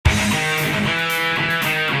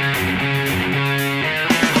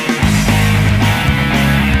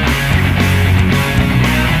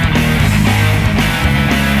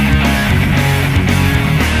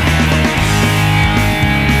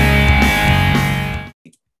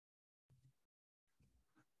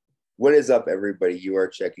What is up, everybody? You are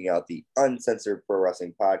checking out the Uncensored Pro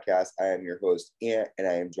Wrestling Podcast. I am your host, Ant, and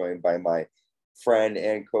I am joined by my friend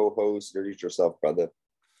and co-host. Introduce yourself, brother.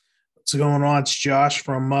 What's going on? It's Josh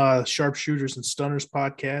from Sharpshooters and Stunners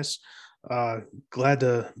podcast. Glad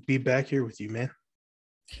to be back here with you, man.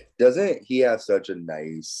 Doesn't he have such a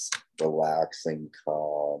nice, relaxing,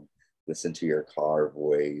 calm, listen to your car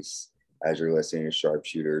voice as you're listening to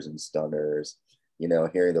Sharpshooters and Stunners,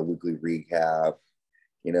 hearing the weekly recap.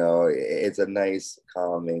 It's a nice,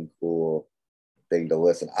 calming, cool thing to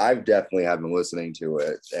listen. I've definitely have been listening to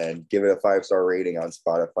it and give it a 5-star rating on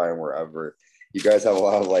Spotify and wherever. You guys have a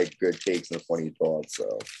lot of good takes and funny thoughts,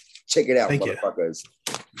 so check it out, Thank motherfuckers.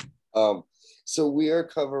 So we are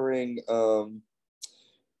covering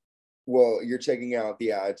you're checking out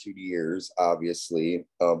the Attitude Years, obviously,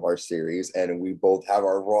 our series, and we both have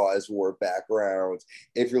our Raw as War backgrounds.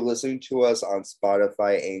 If you're listening to us on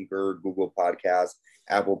Spotify, Anchor, Google Podcasts,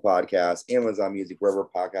 Apple Podcasts, Amazon Music, wherever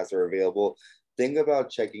podcasts are available, think about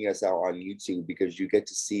checking us out on YouTube because you get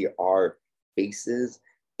to see our faces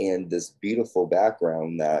and this beautiful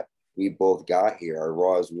background that we both got here. Our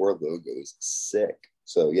Raw as War logo is sick.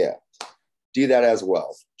 So yeah, do that as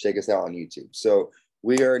well. Check us out on YouTube. So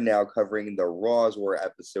we are now covering the Raw as War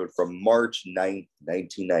episode from March 9th,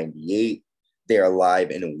 1998. They are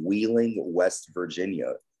live in Wheeling, West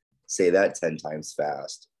Virginia. Say that 10 times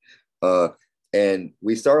fast. And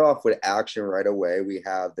we start off with action right away. We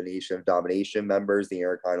have the Nation of Domination members, the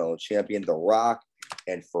Intercontinental Champion, The Rock,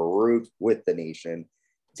 and Farouk with the Nation,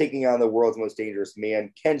 taking on the world's most dangerous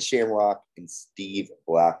man, Ken Shamrock, and Steve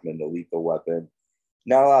Blackman, the Lethal Weapon.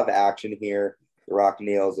 Not a lot of action here. The Rock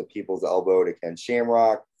nails a people's elbow to Ken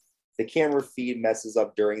Shamrock. The camera feed messes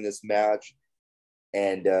up during this match,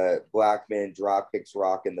 and Blackman drop kicks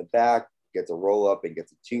Rock in the back, gets a roll up and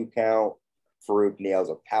gets a 2 count. Farouk nails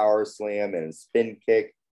a power slam and a spin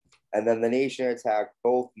kick, and then the Nation attack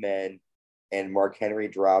both men, and Mark Henry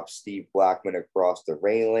drops Steve Blackman across the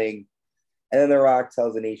railing. And then The Rock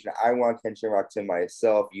tells the Nation, "I want Ken Shamrock to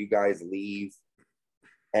myself. You guys leave."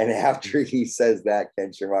 And after he says that,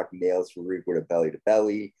 Ken Shamrock nails Farouk with a belly to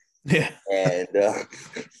belly. Yeah. And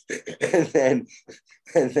then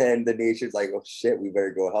the Nation's like, "Oh shit, we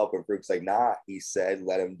better go help." And Farouk's like, "Nah," he said,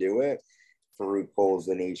 "let him do it." Farouk pulls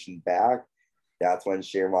the Nation back. That's when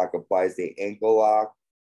Shamrock applies the ankle lock,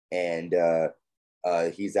 and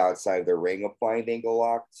he's outside the ring applying the ankle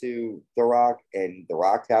lock to The Rock, and The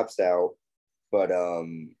Rock taps out. But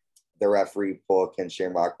the referee pulled Ken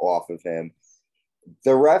Shamrock off of him.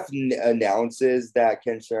 The ref announces that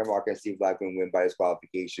Ken Shamrock and Steve Blackman win by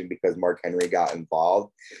disqualification because Mark Henry got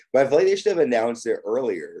involved. But I feel like they should have announced it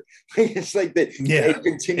earlier. It's like it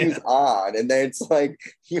continues on, and then it's like,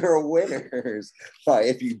 you're winners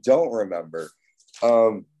if you don't remember.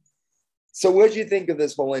 So what did you think of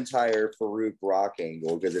this whole entire Farouk Rock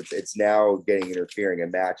angle? Because it's now getting interfering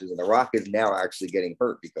in matches, and The Rock is now actually getting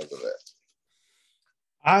hurt because of it.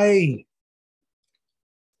 I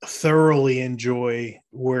thoroughly enjoy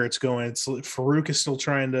where it's going. It's Farouk is still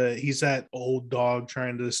he's that old dog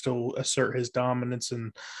trying to still assert his dominance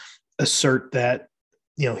and assert that,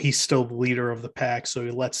 he's still the leader of the pack. So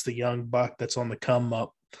he lets the young buck that's on the come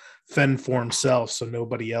up fend for himself, so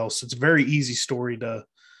nobody else. It's a very easy story to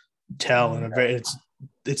tell, and it's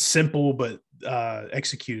simple but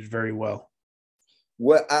executed very well.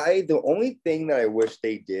 The only thing that I wish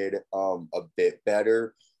they did a bit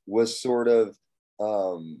better was sort of I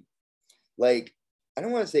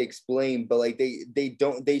don't want to say explain, but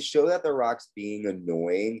they show that The Rock's being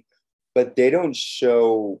annoying, but they don't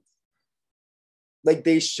show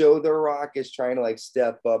they show The Rock is trying to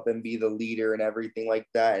step up and be the leader and everything like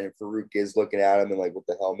that, and Farouk is looking at him and what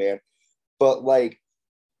the hell, man? But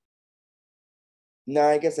no,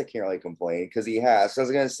 I guess I can't really complain because he has. So I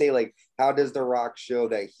was gonna say, how does The Rock show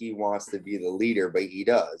that he wants to be the leader? But he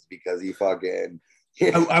does, because he fucking.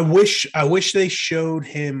 I wish they showed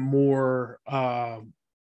him more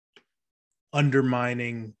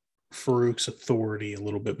undermining Farouk's authority a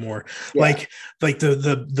little bit more. Yeah.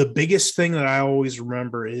 The biggest thing that I always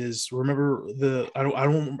remember is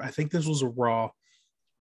I think this was a Raw,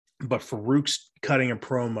 but Farouk's cutting a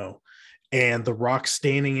promo, and The Rock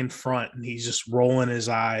standing in front, and he's just rolling his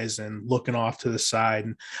eyes and looking off to the side.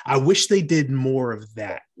 And I wish they did more of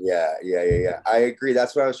that. Yeah. I agree.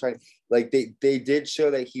 That's what I was trying. They did show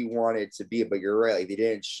that he wanted to be, but you're right. They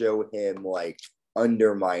didn't show him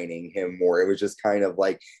undermining him more. It was just kind of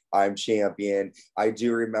I'm champion. I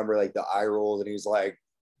do remember the eye rolls, and he's and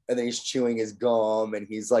then he's chewing his gum, and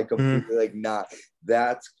he's completely not.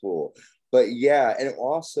 That's cool. But yeah, and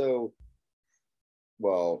also,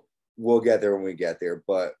 well, we'll get there when we get there.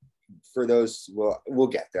 But for those, well, we'll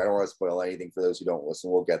get there. I don't want to spoil anything for those who don't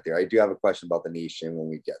listen. We'll get there. I do have a question about the nation when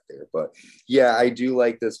we get there, but yeah, I do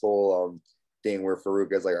like this whole thing where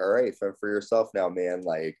Farouk is like, all right, fend for yourself now, man.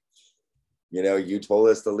 Like, you know, you told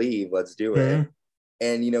us to leave, let's do it. Mm-hmm.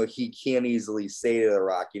 And you know, he can't easily say to The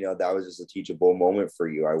Rock, you know, that was just a teachable moment for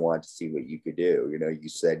you. I wanted to see what you could do. You know, you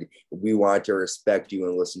said we want to respect you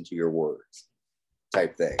and listen to your words,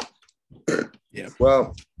 type thing. Yeah.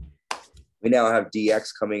 Well, we now have DX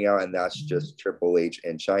coming out, and that's just Triple H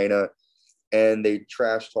and China, and they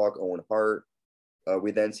trash talk Owen Hart. We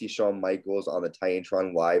then see Shawn Michaels on the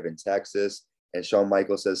Titantron live in Texas, and Shawn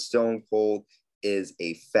Michaels says Stone Cold is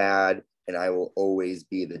a fad, and I will always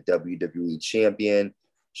be the WWE champion.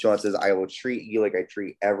 Shawn says, I will treat you like I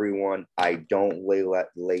treat everyone. I don't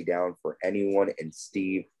lay down for anyone. And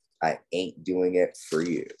Steve, I ain't doing it for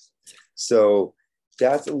you. So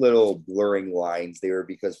that's a little blurring lines there,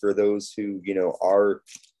 because for those who, you know, are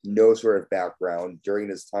no sort of background during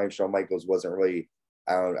this time, Shawn Michaels wasn't really,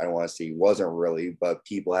 I don't want to say he wasn't really, but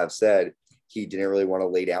people have said he didn't really want to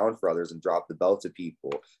lay down for others and drop the belt to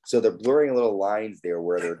people. So they're blurring little lines there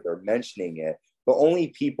where they're mentioning it, but only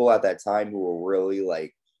people at that time who were really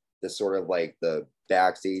like the sort of like the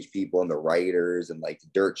backstage people and the writers and like the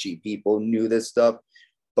dirt sheet people knew this stuff.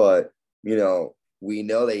 But, you know, we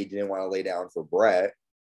know that he didn't want to lay down for Brett,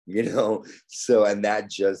 you know, so, and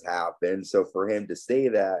that just happened. So for him to say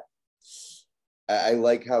that, I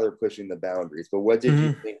like how they're pushing the boundaries. But what did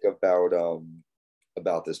you think about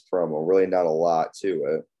this promo? Really not a lot to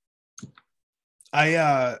it.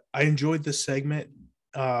 I enjoyed this segment.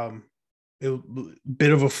 A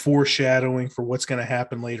bit of a foreshadowing for what's going to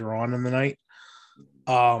happen later on in the night.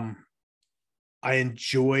 I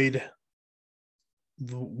enjoyed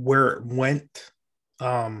where it went.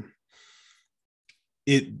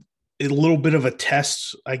 It a little bit of a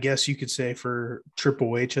test, I guess you could say, for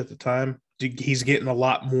Triple H at the time. He's getting a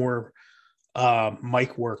lot more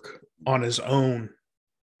mic work on his own,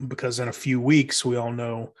 because in a few weeks we all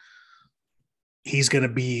know he's going to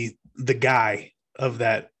be the guy of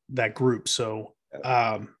that group. So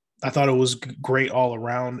I thought it was great all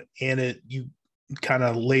around, and you kind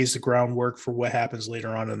of lays the groundwork for what happens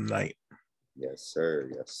later on in the night. Yes, sir.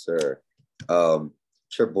 Yes, sir.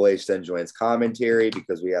 Triple H then joins commentary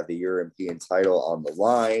because we have the European title on the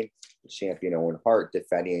line. The champion Owen Hart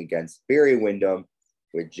defending against Barry Windham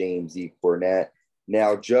with James E. Cornette.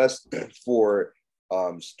 Now, just for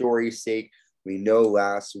story's sake, we know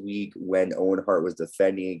last week when Owen Hart was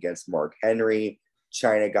defending against Mark Henry,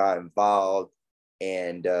 Chyna got involved,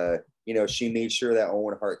 and you know, she made sure that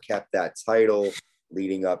Owen Hart kept that title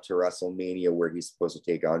leading up to WrestleMania, where he's supposed to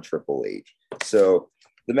take on Triple H. So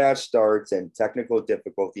the match starts and technical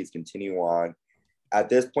difficulties continue on. At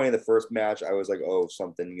this point in the first match, I was like, oh,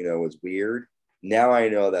 something, you know, was weird. Now I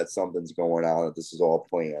know that something's going on, that this is all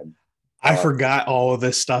planned. I forgot all of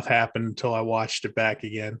this stuff happened until I watched it back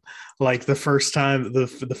again. Like the first time, the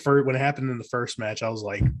first, when it happened in the first match, I was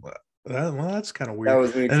like, well, that's kind of weird. That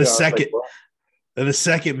was me too. And the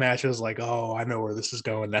second match, I was like, oh, I know where this is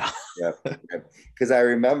going now. Yeah. Because I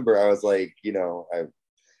remember I was like, you know,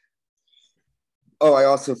 I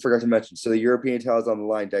also forgot to mention, so the European title is on the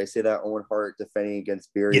line. Did I say that? Owen Hart defending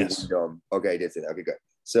against Barry Windham. Okay, I did say that. Okay, good.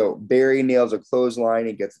 So Barry nails a clothesline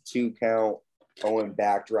and gets a 2 count. Owen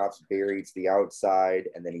backdrops Barry to the outside,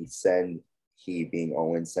 and then he being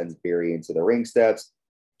Owen, sends Barry into the ring steps.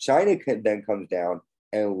 Chyna then comes down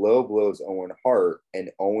and low blows Owen Hart,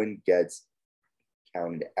 and Owen gets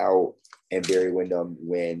counted out, and Barry Windham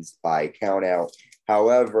wins by count out.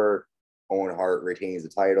 However, Owen Hart retains the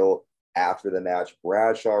title. After the match,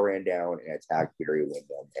 Bradshaw ran down and attacked Barry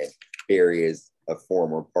Windham, and Barry is a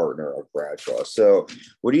former partner of Bradshaw. So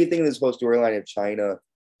what do you think of this whole storyline of Chyna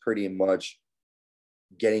pretty much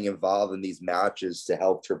getting involved in these matches to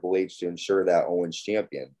help Triple H to ensure that Owen's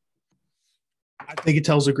champion? I think it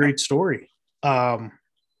tells a great story. You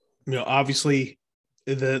know, obviously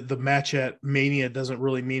the match at Mania doesn't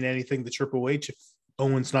really mean anything to Triple H if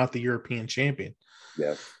Owen's not the European champion.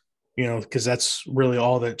 Yeah. You know, because that's really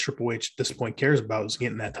all that Triple H at this point cares about, is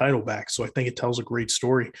getting that title back. So I think it tells a great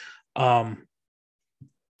story.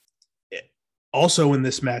 Also in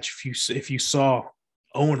this match, if you saw,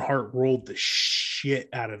 Owen Hart rolled the shit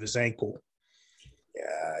out of his ankle.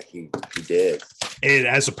 Yeah, he did. And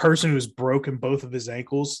as a person who's broken both of his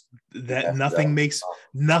ankles, that nothing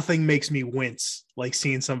makes me wince like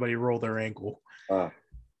seeing somebody roll their ankle.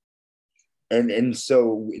 And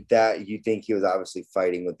so that, you think he was obviously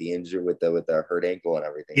fighting with the injury, with the hurt ankle and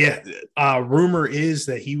everything. Yeah. Rumor is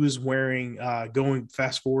that he was wearing, going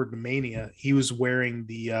fast forward to Mania, he was wearing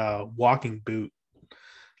the walking boot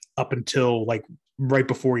up until like right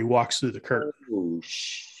before he walks through the curtain. Oh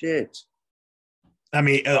shit! I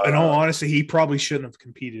mean, in all honesty, he probably shouldn't have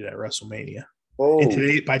competed at WrestleMania. And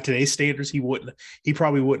today, by today's standards, he wouldn't. He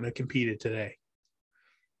probably wouldn't have competed today.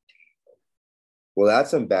 Well,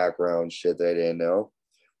 that's some background shit that I didn't know.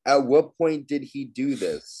 At what point did he do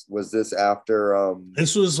this? Was this after?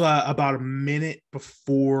 This was about a minute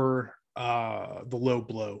before the low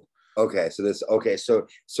blow. Okay,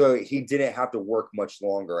 so he didn't have to work much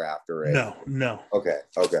longer after it. No. Okay.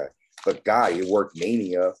 But God, he worked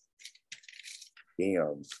Mania.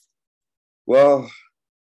 Damn. Well,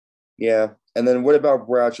 yeah. And then what about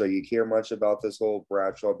Bradshaw? You care much about this whole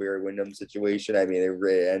Bradshaw Barry Windham situation? I mean,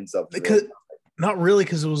 it ends up because not really,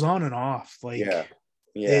 because it was on and off. Like,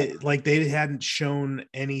 yeah. Like they hadn't shown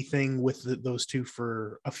anything with those two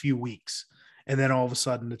for a few weeks, and then all of a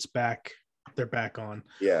sudden it's back. They're back on.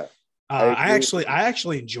 Yeah. I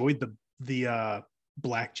actually enjoyed the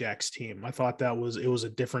Blackjacks team. I thought it was a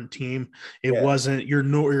different team. It wasn't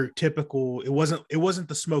your typical. It wasn't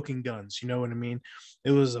the smoking guns. You know what I mean?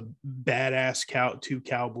 It was a badass two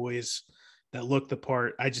cowboys that looked the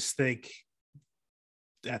part. I just think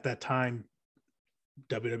at that time,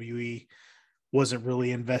 WWE wasn't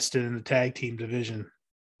really invested in the tag team division.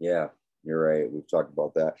 Yeah, you're right. We've talked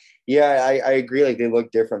about that. Yeah, I agree. Like they look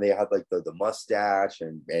different. They had like the mustache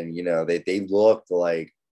and you know they looked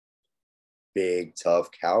like big tough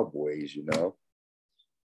cowboys, you know.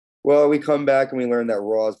 Well, we come back and we learn that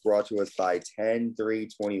Raw is brought to us by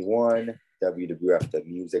 10/3/21, WWF The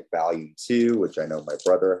Music Volume 2, which I know my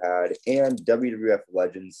brother had, and WWF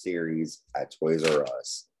Legends series at Toys R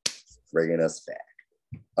Us, bringing us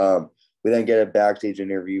back. We then get a backstage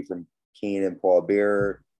interview from Kane and Paul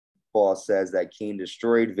Bearer. Paul says that Kane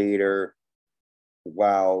destroyed Vader.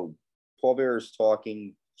 While Paul Bearer is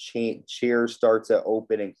talking, chairs start to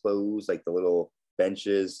open and close, like the little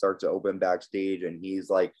benches start to open backstage, and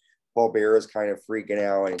he's like, Paul Bearer is kind of freaking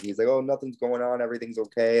out, and he's like, oh, nothing's going on, everything's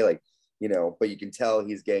okay, like, you know, but you can tell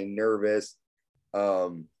he's getting nervous.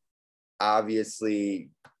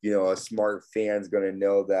 Obviously, you know, a smart fan's going to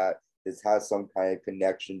know that this has some kind of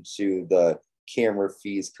connection to the camera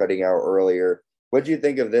fees cutting out earlier. What do you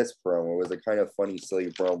think of this promo? Was it kind of funny,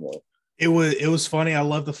 silly promo? It was funny. I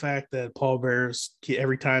love the fact that Paul Bearer's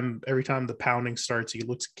every time the pounding starts, he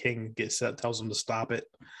looks at King, tells him to stop it.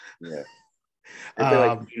 Yeah, I feel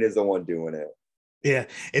like King is the one doing it. Yeah,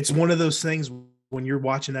 it's one of those things when you're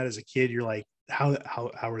watching that as a kid, you're like, how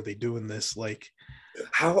are they doing this? Like,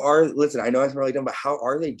 listen, I know it's really dumb, but how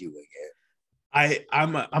are they doing it?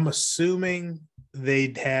 I'm assuming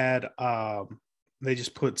they'd had they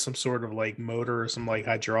just put some sort of like motor or some like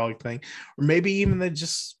hydraulic thing, or maybe even they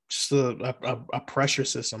just a pressure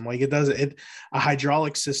system. Like a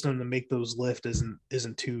hydraulic system to make those lift isn't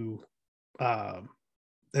too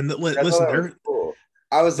listen, cool.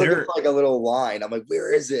 I was looking for like a little line. I'm like,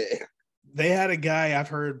 where is it? They had a guy, I've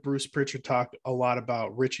heard Bruce Pritchard talk a lot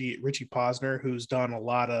about, Richie Posner, who's done a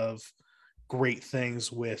lot of great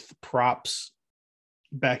things with props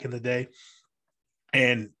back in the day,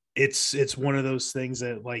 and it's one of those things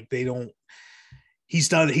that like he's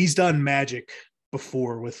done magic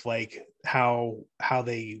before with like how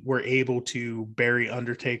they were able to bury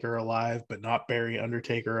Undertaker alive but not bury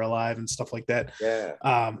Undertaker alive and stuff like that.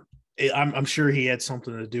 I'm sure he had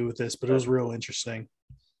something to do with this, but it was real interesting.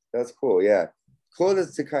 That's cool. Yeah, cool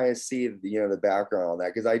to kind of see the background on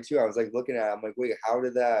that, because I was like looking at it, I'm like, wait, how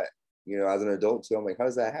did that, as an adult too, I'm like, how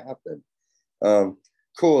does that happen?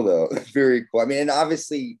 Cool though. Very cool. I mean, and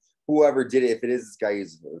obviously whoever did it, if it is this guy,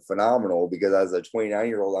 is phenomenal, because as a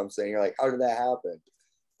 29-year-old, I'm saying, like, how did that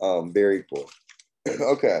happen? Very cool.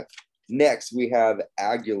 Okay. Next, we have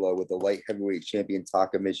Aguila with the light heavyweight champion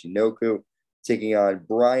Taka Michinoku taking on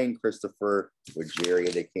Brian Christopher with Jerry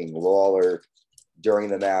the King Lawler. During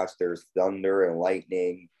the match, there's thunder and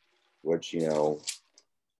lightning, which,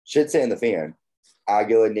 shit's hitting the fan.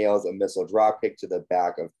 Aguila nails a missile dropkick to the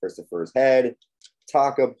back of Christopher's head.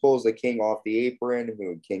 Taka pulls the King off the apron,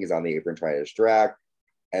 who King is on the apron trying to distract,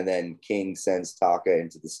 and then King sends Taka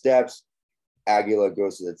into the steps. Aguila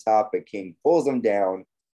goes to the top, but King pulls him down.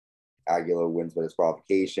 Aguila wins by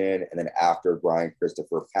disqualification, and then after, Brian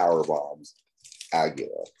Christopher power bombs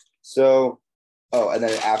Aguila. And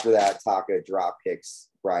then after that, Taka drop kicks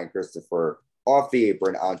Brian Christopher off the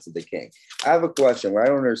apron onto the King. I have a question. What I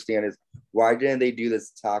don't understand is, why didn't they do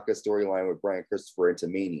this Taka storyline with Brian Christopher into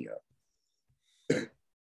Mania?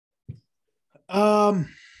 I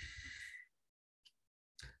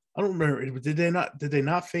don't remember. Did they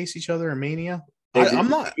not face each other in Mania? I'm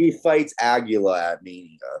not. He fights Aguila at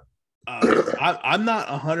Mania. I'm not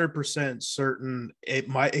 100% certain.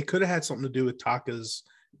 It could have had something to do with Taka's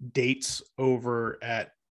dates over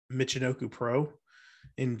at Michinoku Pro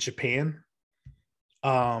in Japan.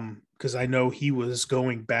 Because I know he was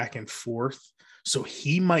going back and forth, so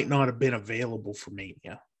he might not have been available for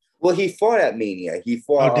Mania. Well, he fought at Mania. He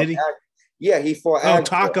Oh, fought. did he? Yeah, he fought. Oh, Aguilar.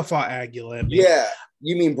 Taka fought Aguila. Yeah,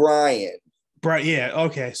 you mean Brian? Right. Yeah.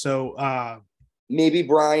 Okay. So maybe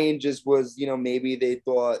Brian just was, maybe they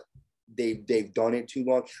thought they've done it too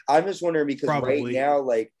long. I'm just wondering because right probably. now,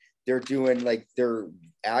 like they're doing like they're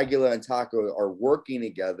Aguila and Taka are working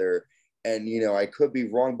together. And I could be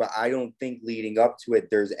wrong, but I don't think leading up to it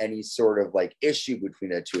there's any sort of like issue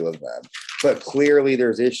between the two of them. But clearly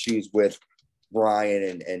there's issues with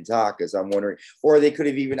Brian and Taka. So I'm wondering, or they could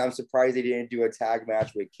have even, I'm surprised they didn't do a tag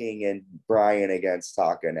match with King and Brian against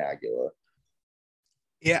Taka and Aguila.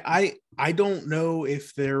 Yeah, I don't know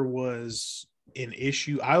if there was an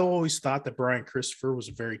issue. I always thought that Brian Christopher was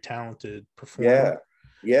a very talented performer.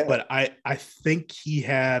 Yeah. But I think he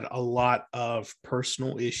had a lot of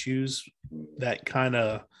personal issues that kind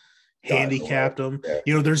of handicapped him.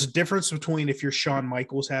 Yeah. There's a difference between if you're Shawn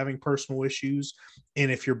Michaels having personal issues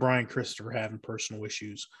and if you're Brian Christopher having personal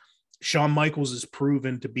issues. Shawn Michaels is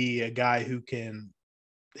proven to be a guy who can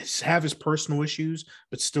have his personal issues,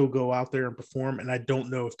 but still go out there and perform. And I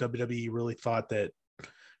don't know if WWE really thought that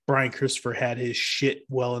Brian Christopher had his shit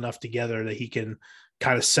well enough together that he can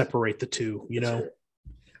kind of separate the two, Sure.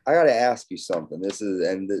 I got to ask you something. This is,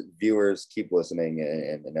 and the viewers keep listening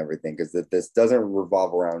and everything, because this doesn't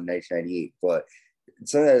revolve around 1998, but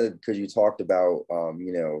something because you talked about,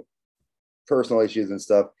 personal issues and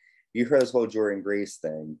stuff. You heard this whole Jordynne Grace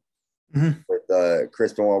thing with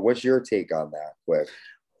Chris Benoit. What's your take on that, quick?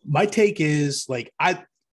 My take is like, I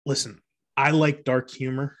like dark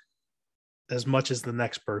humor as much as the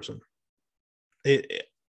next person.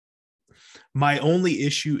 My only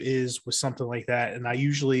issue is with something like that, and I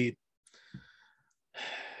usually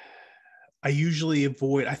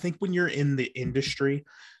avoid. I think when you're in the industry,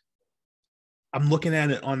 I'm looking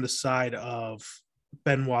at it on the side of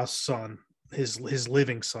Benoit's son, his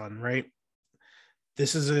living son, right?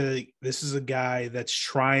 This is a guy that's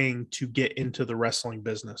trying to get into the wrestling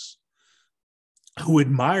business, who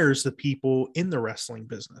admires the people in the wrestling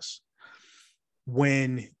business.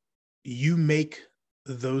 When you make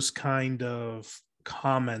those kind of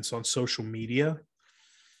comments on social media,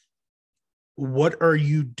 what are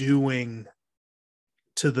you doing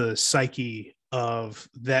to the psyche of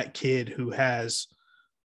that kid who has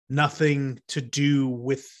nothing to do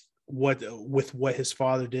with what his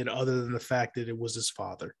father did, other than the fact that it was his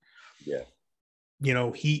father? Yeah.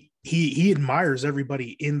 He admires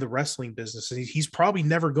everybody in the wrestling business, and he's probably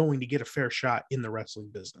never going to get a fair shot in the wrestling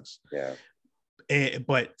business. Yeah.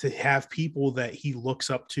 But to have people that he looks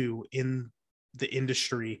up to in the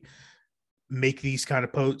industry make these kind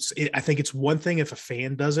of posts, I think it's one thing if a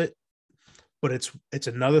fan does it, but it's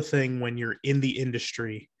another thing when you're in the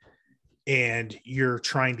industry and you're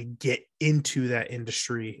trying to get into that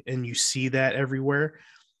industry and you see that everywhere.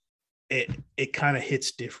 It kind of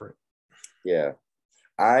hits different. Yeah.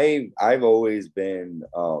 I've always been,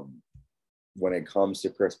 when it comes to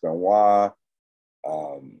Chris Benoit,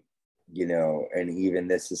 and even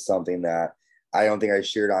this is something that I don't think I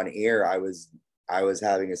shared on air. I was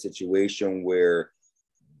having a situation where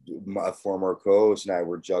a former coach and I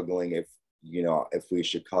were juggling if we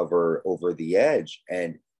should cover Over the Edge.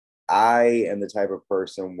 And I am the type of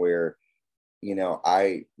person where,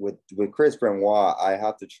 with Chris Benoit, I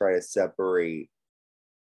have to try to separate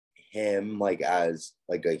him like as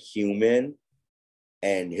like a human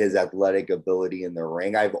and his athletic ability in the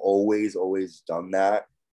ring. I've always done that.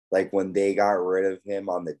 Like when they got rid of him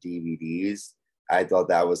on the DVDs, I thought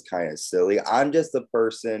that was kind of silly. I'm just the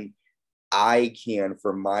person, I can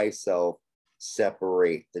for myself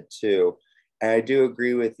separate the two. And I do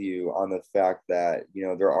agree with you on the fact that,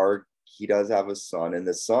 he does have a son, and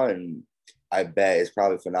the son, I bet, is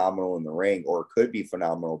probably phenomenal in the ring, or could be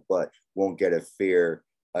phenomenal, but won't get a fair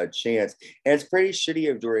chance. And it's pretty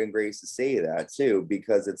shitty of Jordynne Grace to say that too,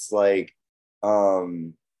 because it's like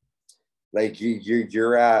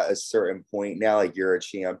you're at a certain point now, like you're a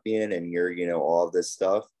champion and you're, all of this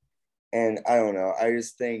stuff. And I don't know. I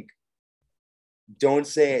just think, don't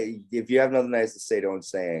say, if you have nothing nice to say, don't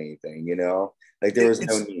say anything, like there was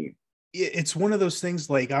no need. It's one of those things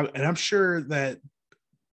like, and I'm sure that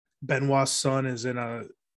Benoit's son is in a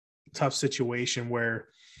tough situation where,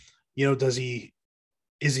 does he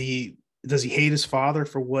hate his father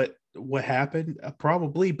for what happened?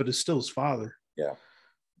 Probably, but it's still his father. Yeah.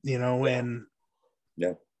 And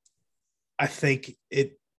yeah, I think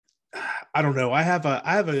I don't know. I have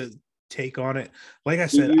a take on it. Like I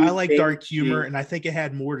said, I like dark humor, and I think it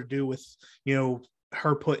had more to do with,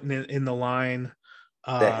 her putting it in the line.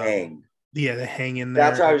 The hang. Yeah, the hang in there.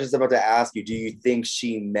 That's what I was just about to ask you. Do you think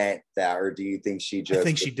she meant that, or do you think she just? I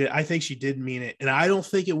think she did. I think she did mean it, and I don't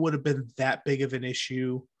think it would have been that big of an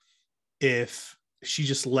issue if she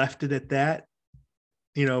just left it at that.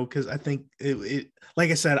 You know, because I think it,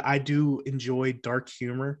 like I said, I do enjoy dark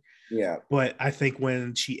humor. Yeah. But I think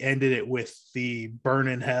when she ended it with the burn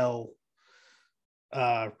in hell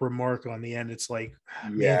remark on the end, it's like,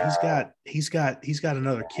 man, he's got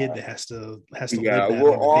another kid that has to live that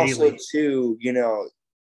well, also daily. too, you know,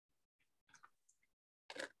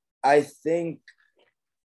 I think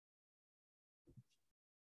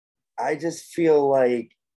I just feel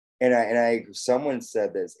like, and I someone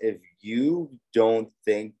said this, if you don't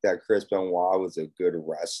think that Chris Benoit was a good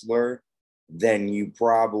wrestler, then you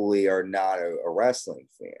probably are not a wrestling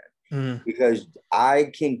fan. Because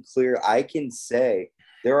I can say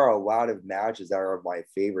there are a lot of matches that are my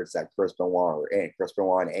favorites that Chris Benoit and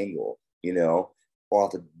Angle, you know,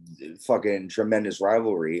 off the fucking tremendous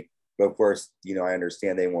rivalry. But of course, you know, I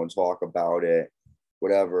understand they won't talk about it,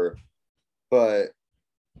 whatever. But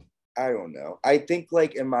I don't know. I think,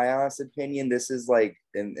 like, in my honest opinion, this is like,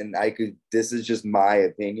 this is just my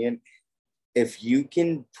opinion. If you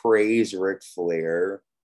can praise Ric Flair,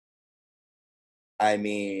 I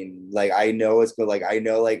mean, like, I know it's good. Like, I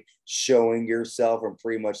know, like, showing yourself and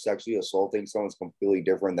pretty much sexually assaulting someone's completely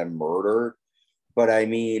different than murder. But I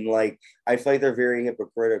mean, like, I feel like they're very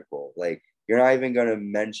hypocritical. Like, you're not even going to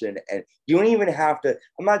mention, and you don't even have to.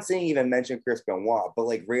 I'm not saying even mention Chris Benoit, but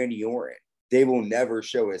like Randy Orton, they will never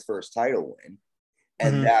show his first title win.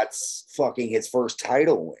 And that's fucking his first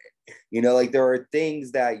title win. You know, like, there are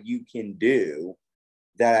things that you can do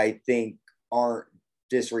that I think aren't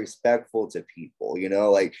disrespectful to people, you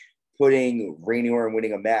know, like putting Randy Orton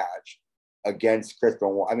winning a match against Chris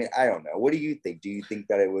Benoit. I mean, I don't know. What do you think? Do you think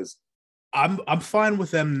that it was? I'm fine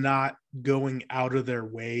with them not going out of their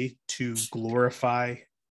way to glorify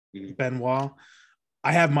Benoit.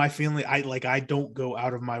 I have my feeling. I don't go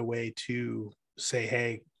out of my way to say,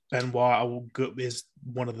 hey, Benoit is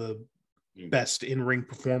one of the best in-ring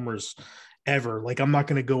performers ever. Like, I'm not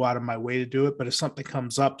going to go out of my way to do it, but if something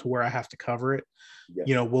comes up to where I have to cover it,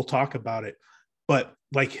 you know, we'll talk about it. But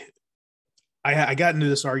like, I got into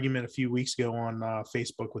this argument a few weeks ago on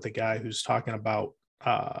Facebook with a guy who's talking about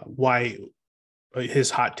why his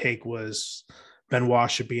hot take was Benoit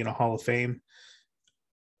should be in a Hall of Fame.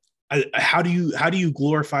 How do you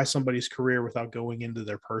glorify somebody's career without going into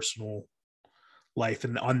their personal life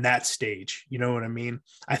and on that stage? You know what I mean?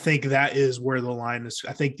 I think that is where the line is.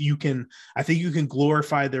 I think you can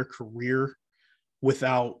glorify their career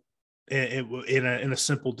without in a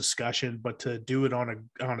simple discussion, but to do it on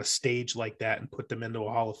a stage like that and put them into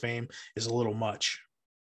a Hall of Fame is a little much.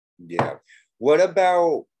 Yeah. What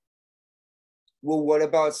about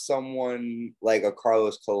someone like a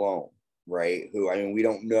Carlos Colon, right? Who, I mean, we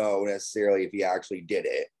don't know necessarily if he actually did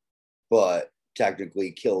it, but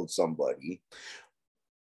technically killed somebody.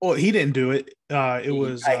 Well, he didn't do it. It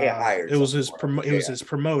was his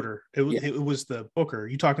promoter. It was the booker.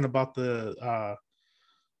 You talking about the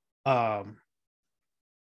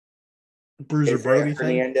Bruiser Brody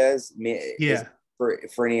thing? Hernandez? Yeah. Is it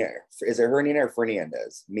Hernandez or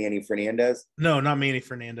Fernandez? Manny Fernandez? No, not Manny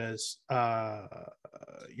Fernandez.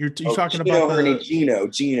 You're talking about Gino.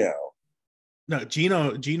 No,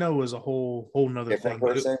 Gino was a whole nother different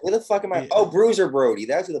thing. Person. Who the fuck am I? Oh, Bruiser Brody.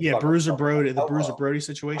 That's who the fuck Bruiser Brody. The Bruiser Brody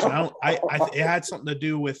situation. It had something to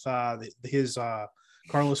do with his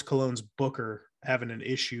Carlos Colon's booker having an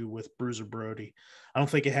issue with Bruiser Brody. I don't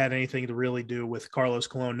think it had anything to really do with Carlos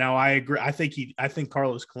Colon. Now, I agree. I think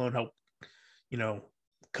Carlos Colon helped, you know,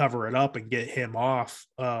 cover it up and get him off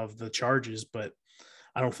of the charges, but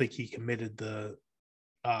I don't think he committed the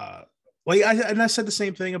I said the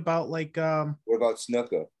same thing about like what about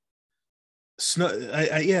Snuka?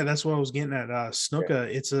 Yeah, that's what I was getting at. Snuka, yeah.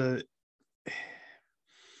 It's a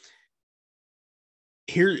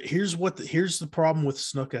here's the problem with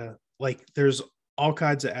Snuka. Like, there's all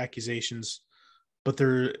kinds of accusations, but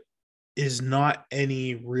there is not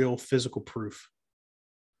any real physical proof.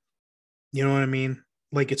 You know what I mean?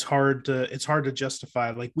 Like, it's hard to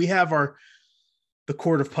justify. Like, we have the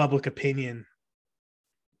court of public opinion,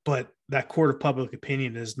 but that court of public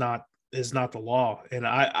opinion is not the law. And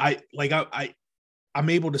I'm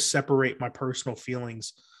able to separate my personal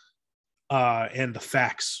feelings and the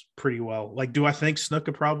facts pretty well. Like, do I think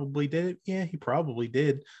Snuka probably did it? Yeah, he probably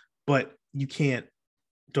did. But you can't.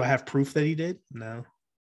 Do I have proof that he did? No.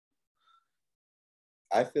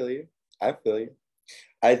 I feel you. I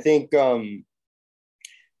think I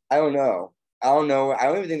don't know. I don't know. I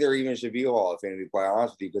don't even think there even should be a Hall of Fame, to be quite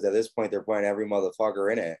honest with you, because at this point they're putting every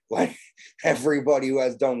motherfucker in it. Like everybody who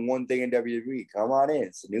has done one thing in WWE, come on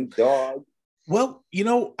in. Snoop Dogg. Well, you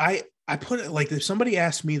know, I put it like if somebody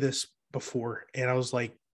asked me this before, and I was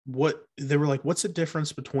like, what? They were like, what's the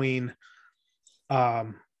difference between,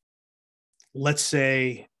 let's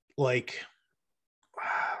say, like,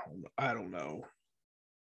 I don't know.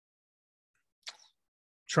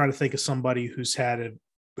 Trying to think of somebody who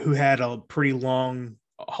had a pretty long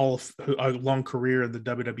a long career in the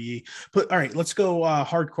WWE. But all right, let's go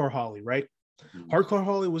Hardcore Holly, right? Mm-hmm. Hardcore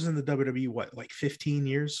Holly was in the WWE what, like 15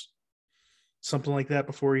 years, something like that,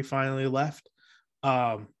 before he finally left.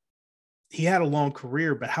 He had a long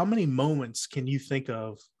career, but how many moments can you think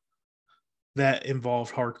of that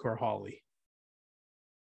involved Hardcore Holly?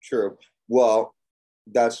 True. Well,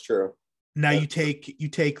 that's true. Now you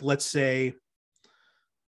take let's say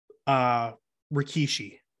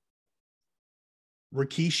Rikishi,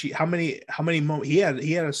 how many moments he had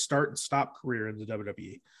a start and stop career in the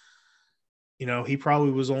WWE. You know, he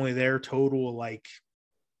probably was only there total like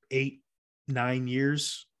 8-9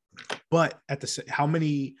 years, but at the how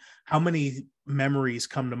many memories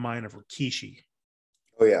come to mind of Rikishi?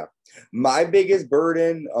 Oh yeah, my biggest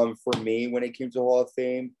burden for me when it came to Hall of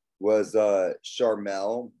Fame was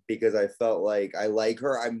Sharmell, because I felt like I like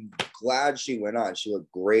her. I'm glad she went on. She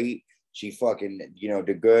looked great. She fucking,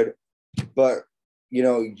 did good. But,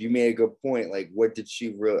 you made a good point. Like, what did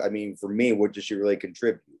she really, I mean, for me, what did she really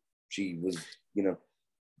contribute? She was,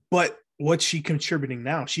 But what's she contributing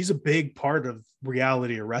now? She's a big part of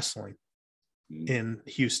reality of wrestling in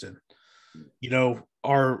Houston.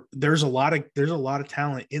 There's a lot of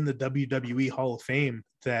talent in the WWE Hall of Fame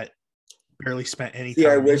that barely spent any time.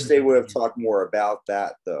 I wish they would have talked more about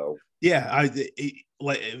that, though. Yeah,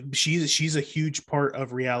 she's a huge part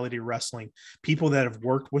of reality wrestling. People that have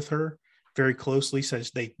worked with her very closely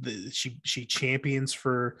says she champions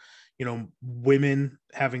for women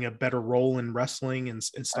having a better role in wrestling and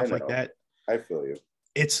stuff like that. I feel you.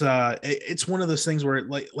 It's one of those things where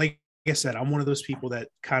like I said, I'm one of those people that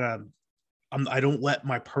kind of I don't let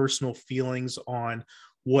my personal feelings on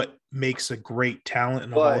what makes a great talent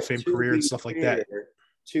in a Hall of Fame career and stuff like that.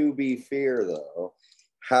 To be fair, though,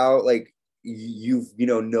 how like you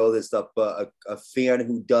know this stuff, but a fan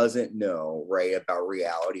who doesn't know about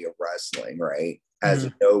reality of wrestling, has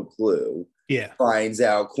no clue. Yeah, finds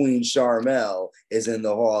out Queen Sharmell is in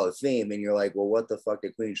the Hall of Fame, and you're like, well, what the fuck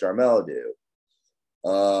did Queen Sharmell do?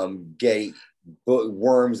 Get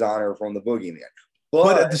worms on her from the Boogeyman.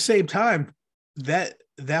 But at the same time, that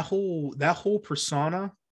whole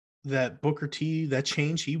persona that Booker T, that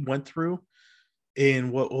change he went through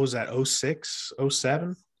in what was that, 06,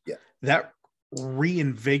 07? Yeah. That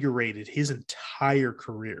reinvigorated his entire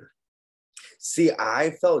career. See,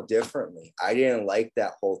 I felt differently. I didn't like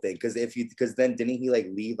that whole thing because then didn't he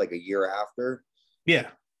leave a year after? Yeah.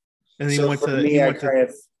 And then I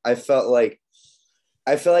felt like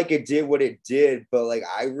it did what it did, but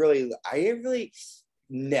I didn't really.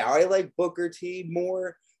 Now I like Booker T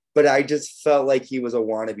more, but I just felt like he was a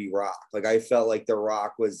wannabe Rock. I felt like The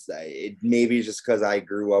Rock was, maybe it's just because I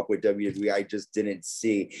grew up with WWE, I just didn't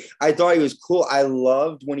see. I thought he was cool. I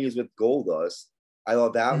loved when he was with Goldust. I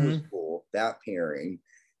thought that was cool, that pairing.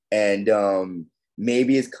 And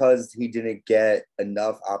maybe it's because he didn't get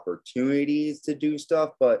enough opportunities to do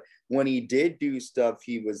stuff, but when he did do stuff,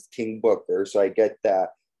 he was King Booker, so I get that.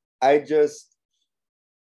 I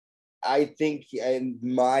think, in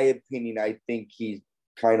my opinion, I think he's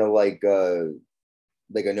kind of like a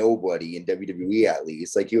nobody in WWE, at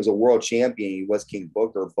least. He was a world champion, he was King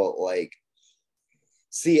Booker, but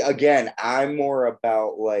see, again, I'm more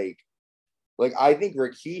about I think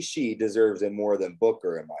Rikishi deserves it more than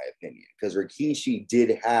Booker, in my opinion, because Rikishi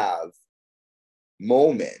did have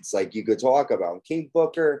moments you could talk about. King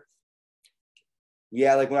Booker,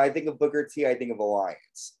 yeah, when I think of Booker T, I think of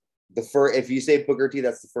Alliance. If you say Booker T,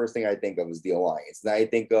 that's the first thing I think of is the Alliance. And I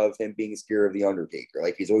think of him being scared of the Undertaker.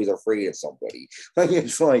 He's always afraid of somebody.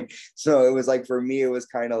 So it was for me, it was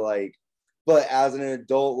kind of but as an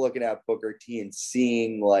adult looking at Booker T and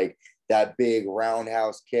seeing that big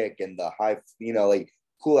roundhouse kick and the high,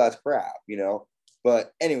 cool ass crap,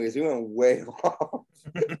 But anyways, we went way off.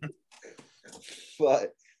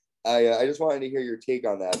 But I just wanted to hear your take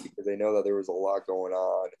on that, because I know that there was a lot going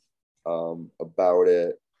on about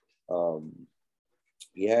it.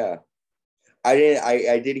 Yeah,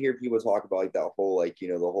 I did hear people talk about that whole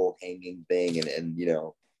the whole hanging thing, and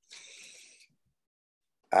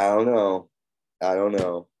I don't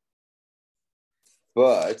know,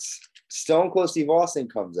 but Stone Cold Steve Austin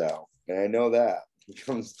comes out, and I know that he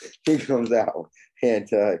comes out, and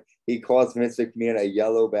he calls Vince McMahon a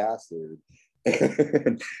yellow bastard.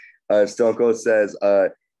 Stone Cold says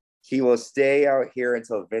he will stay out here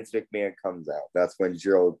until Vince McMahon comes out. That's when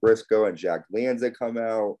Gerald Briscoe and Jack Lanza come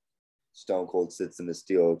out. Stone Cold sits in the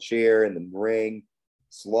steel chair in the ring.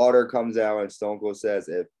 Slaughter comes out, and Stone Cold says,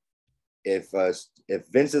 if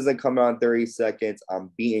Vince doesn't come out in 30 seconds,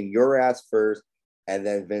 I'm beating your ass first, and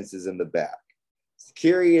then Vince is in the back.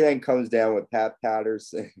 Security then comes down with Pat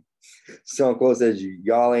Patterson. Stone Cold says,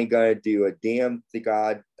 y'all ain't gonna do a damn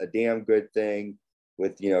good thing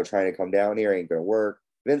with trying to come down here. Ain't gonna work.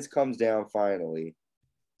 Vince comes down finally.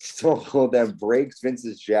 Stone Cold then breaks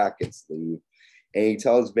Vince's jacket sleeve, and he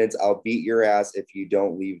tells Vince, I'll beat your ass if you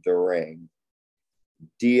don't leave the ring.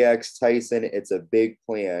 DX Tyson, it's a big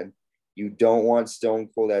plan. You don't want Stone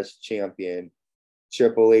Cold as champion.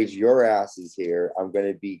 Triple H, your ass is here. I'm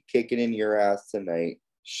going to be kicking in your ass tonight.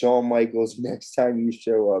 Shawn Michaels, next time you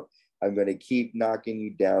show up, I'm going to keep knocking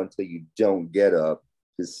you down till you don't get up,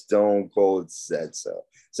 because Stone Cold said so.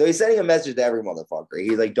 So he's sending a message to every motherfucker.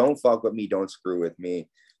 He's like, don't fuck with me. Don't screw with me.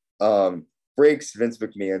 Breaks Vince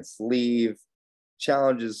McMahon's sleeve.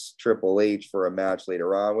 Challenges Triple H for a match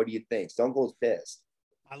later on. What do you think? Stone Cold's pissed.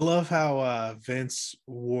 I love how Vince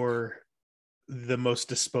wore the most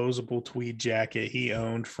disposable tweed jacket he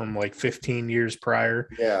owned from like 15 years prior.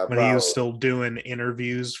 Yeah, when he was still doing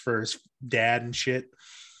interviews for his dad and shit.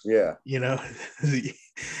 Yeah,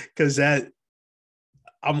 because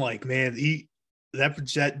I'm like, man,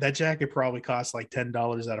 that jacket probably cost like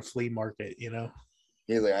 $10 at a flea market.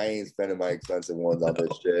 He's like, I ain't spending my expensive ones on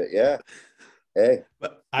this shit. Yeah, hey,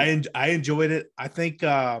 but I enjoyed it. I think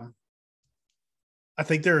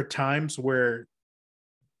there are times where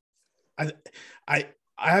I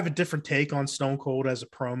have a different take on Stone Cold as a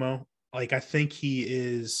promo. Like, I think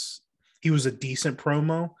he was a decent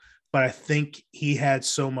promo, but I think he had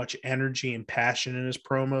so much energy and passion in his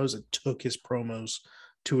promos. It took his promos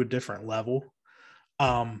to a different level.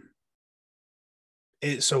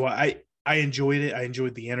 So I enjoyed it. I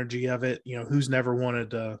enjoyed the energy of it. Who's never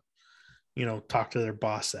wanted to, talk to their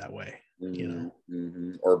boss that way,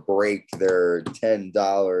 mm-hmm. Or break their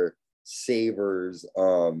 $10 Savers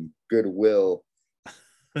goodwill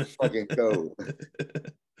fucking code.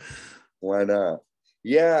 Why not?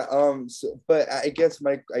 Yeah. But I guess I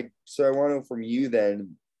want to know from you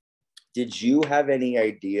then, did you have any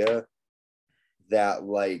idea that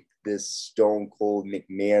like this Stone Cold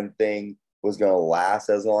McMahon thing was going to last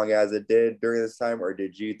as long as it did during this time, or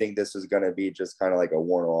did you think this was going to be just kind of like a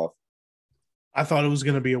one-off? I thought it was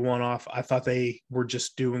going to be a one-off. I thought they were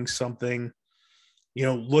just doing something,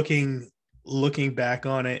 looking back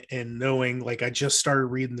on it and knowing, like, I just started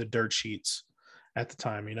reading the dirt sheets at the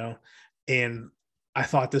time, and I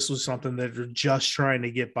thought this was something that they're just trying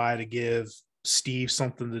to get by to give Steve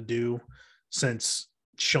something to do, since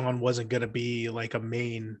Shawn wasn't going to be like a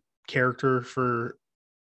main character for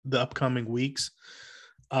the upcoming weeks.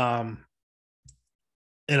 And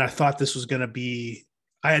I thought this was going to be,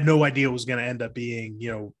 I had no idea it was going to end up being,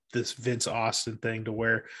 this Vince Austin thing, to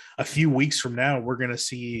where a few weeks from now, we're going to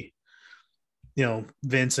see,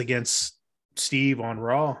 Vince against Steve on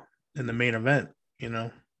Raw in the main event,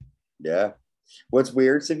 Yeah. What's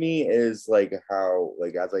weird to me is like how,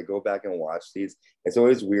 like, as I go back and watch these, it's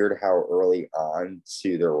always weird how early on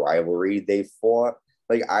to the rivalry they fought.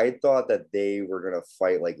 Like, I thought that they were going to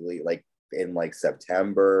fight like in like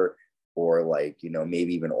September or like,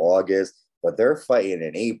 maybe even August, but they're fighting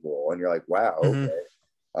in April, and you're like, wow, okay.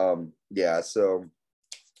 Mm-hmm. Yeah, so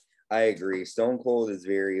I agree. Stone Cold is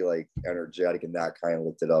very like energetic, and that kind of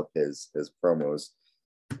lifted up his promos.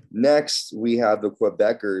 Next, we have the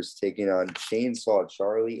Quebecers taking on Chainsaw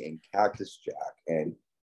Charlie and Cactus Jack, and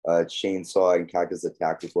Chainsaw and Cactus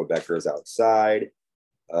attack the Quebecers outside.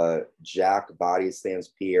 Jack body slams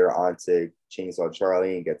Pierre onto Chainsaw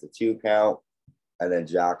Charlie and gets a 2 count, and then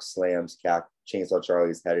Jack slams Chainsaw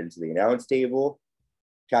Charlie's head into the announce table.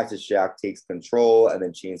 Cactus Jack takes control, and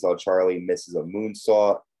then Chainsaw Charlie misses a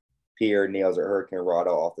moonsault. Pierre nails a Hurricane Rana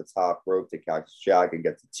off the top rope to Cactus Jack and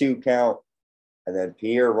gets a 2 count. And then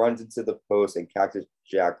Pierre runs into the post, and Cactus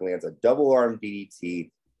Jack lands a double arm DDT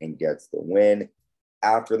and gets the win.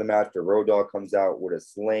 After the match, the Road Dogg comes out with a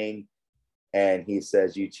sling, and he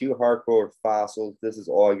says, "You two hardcore fossils, this is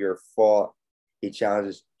all your fault." He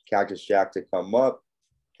challenges Cactus Jack to come up.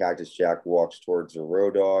 Cactus Jack walks towards the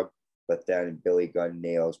Road Dogg, but then Billy Gunn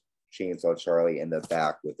nails Chainsaw Charlie in the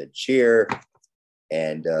back with a chair,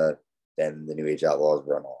 and then the New Age Outlaws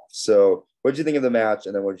run off. So what did you think of the match,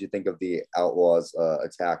 and then what did you think of the Outlaws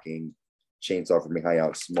attacking Chainsaw from behind,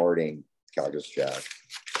 outsmarting Cactus Jack?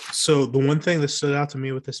 So the one thing that stood out to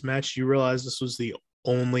me with this match, you realize this was the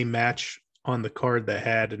only match on the card that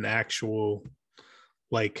had an actual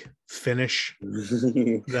like finish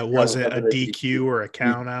that wasn't a DQ or a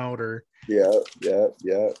count out or yeah.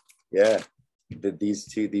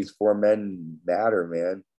 These four men matter,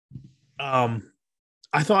 man.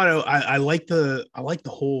 I thought I like the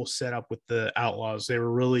whole setup with the Outlaws. They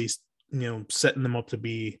were really, setting them up to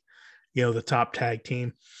be, the top tag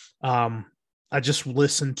team. I just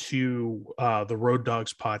listened to the Road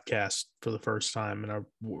Dogs podcast for the first time, and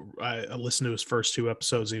I listened to his first two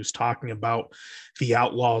episodes. He was talking about the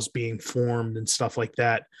Outlaws being formed and stuff like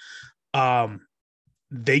that.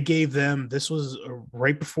 They gave them, this was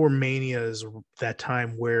right before Mania, is that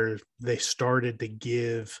time where they started to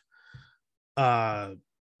give Road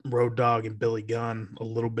Dogg and Billy Gunn a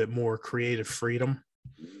little bit more creative freedom.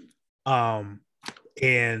 And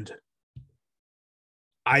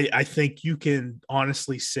I think you can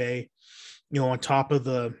honestly say, on top of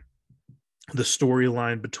the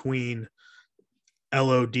storyline between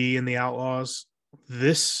LOD and the Outlaws,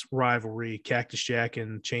 this rivalry, Cactus Jack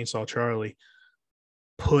and Chainsaw Charlie,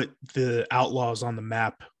 put the Outlaws on the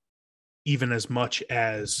map even as much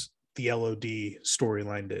as the LOD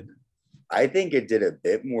storyline did. I think it did a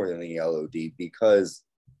bit more than the LOD because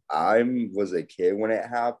I was a kid when it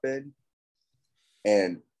happened,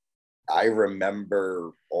 and I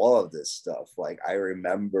remember all of this stuff. Like I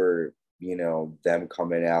remember, them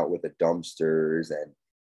coming out with the dumpsters and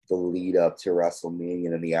the lead up to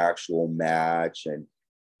WrestleMania and the actual match, and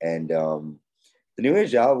the New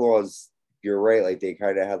Age Outlaws. You're right. Like they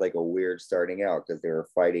kind of had like a weird starting out because they were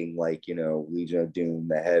fighting like Legion of Doom,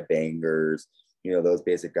 the Headbangers, those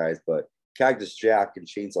basic guys. But Cactus Jack and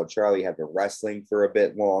Chainsaw Charlie have been wrestling for a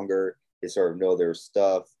bit longer. They sort of know their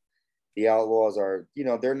stuff. The Outlaws are,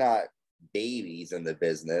 they're not babies in the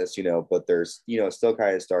business, but they're, still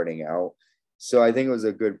kind of starting out. So I think it was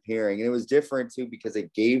a good pairing. And it was different too because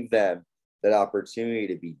it gave them that opportunity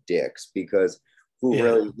to be dicks because who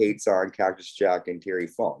really hates on Cactus Jack and Terry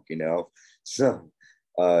Funk, So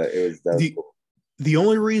it was cool. The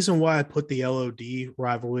only reason why I put the LOD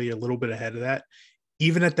rivalry a little bit ahead of that,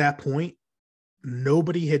 even at that point,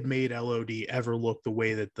 nobody had made LOD ever look the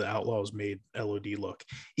way that the Outlaws made LOD look.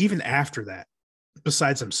 Even after that,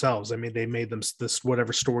 besides themselves, I mean, they made them this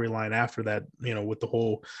whatever storyline after that, with the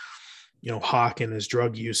whole, Hawk and his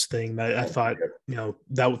drug use thing that I thought,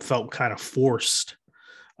 that felt kind of forced.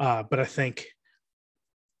 But I think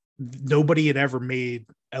nobody had ever made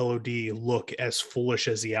LOD look as foolish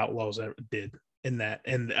as the Outlaws ever did in that.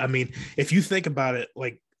 And I mean, if you think about it,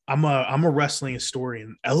 like I'm a wrestling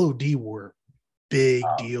historian. LOD were big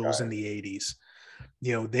deals in the 80s.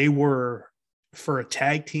 They were, for a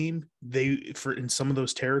tag team, in some of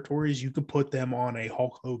those territories, you could put them on a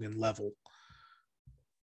Hulk Hogan level.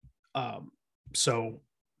 So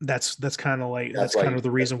that's kind of like, that's kind of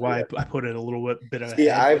the reason why I put it a little bit ahead.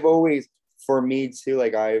 Yeah, I've always, for me too,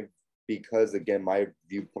 like because again, my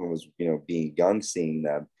viewpoint was, being young, seeing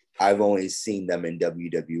them, I've only seen them in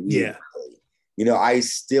WWE. Yeah. I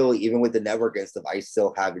still, even with the network and stuff, I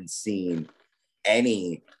still haven't seen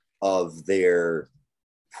any of their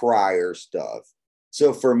prior stuff.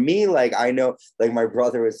 So for me, like I know, like my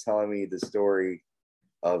brother was telling me the story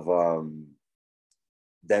of them,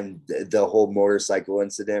 the whole motorcycle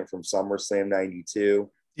incident from SummerSlam '92.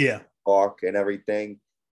 Yeah. Hawk and everything.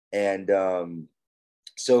 And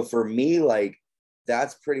so for me, like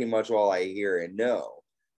that's pretty much all I hear and know.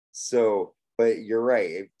 So, but you're right.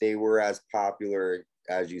 If they were as popular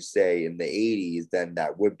as you say in the 80s, then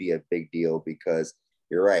that would be a big deal because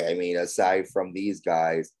you're right. I mean, aside from these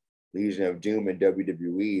guys, Legion of Doom and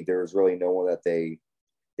WWE, there was really no one that they've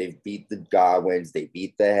beat the Godwins, they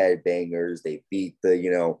beat the Headbangers, they beat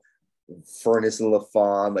the, Furnace and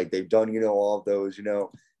LaFon, like they've done, all of those,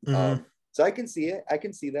 Mm-hmm. So I can see it. I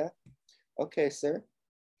can see that. Okay, sir.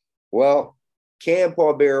 Well, can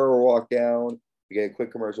Paul Bearer walk down? We get a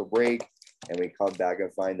quick commercial break, and we come back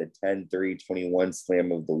and find the 10-3-21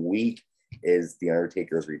 slam of the week is The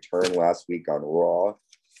Undertaker's return last week on Raw.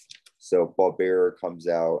 So Paul Bearer comes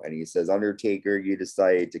out, and he says, Undertaker, you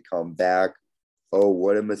decided to come back. Oh,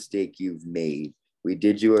 what a mistake you've made. We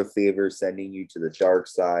did you a favor sending you to the dark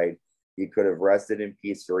side. You could have rested in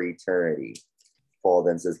peace for eternity. Paul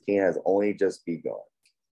then says, Kane has only just begun.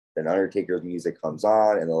 Then Undertaker's music comes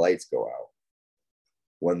on and the lights go out.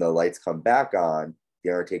 When the lights come back on,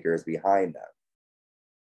 the Undertaker is behind them.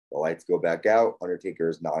 The lights go back out. Undertaker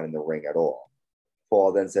is not in the ring at all.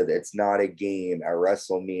 Paul then said, it's not a game. At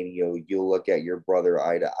WrestleMania, you'll look at your brother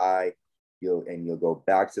eye to eye. You'll go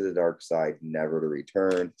back to the dark side, never to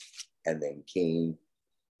return. And then Kane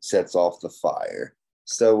sets off the fire.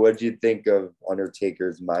 So what do you think of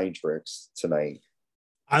Undertaker's mind tricks tonight?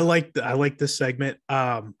 I like this segment.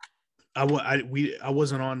 I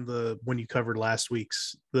wasn't on the when you covered last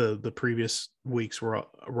week's the previous week's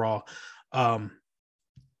Raw. I'm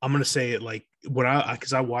gonna say it like when I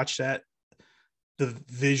because I watched that, the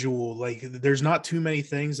visual, like there's not too many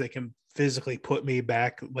things that can physically put me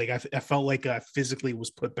back. Like I felt like I physically was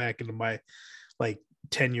put back into my like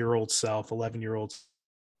 10-year-old self, 11-year-old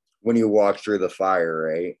When you walk through the fire,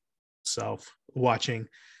 right? self watching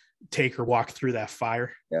Taker walk through that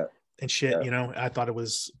fire Yeah. and shit. Yeah. You know, I thought it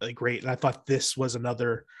was great, and I thought this was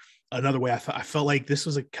another way. I felt like this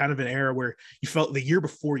was a kind of an era where you felt the year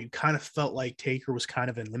before you kind of felt like Taker was kind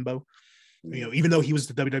of in limbo. You know, even though he was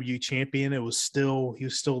the WWE champion, he was still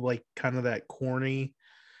like kind of that corny,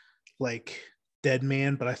 like dead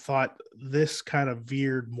man. But I thought this kind of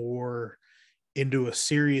veered more into a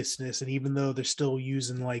seriousness, and even though they're still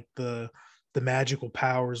using like the magical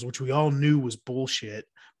powers, which we all knew was bullshit,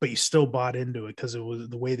 but you still bought into it because it was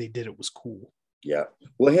the way they did it was cool. Yeah.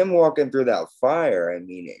 Well, him walking through that fire, I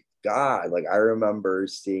mean, God, like I remember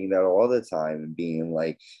seeing that all the time and being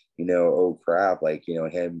like, oh crap, like,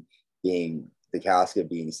 him being the casket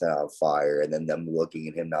being set on fire and then them looking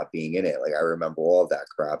at him not being in it. Like I remember all of that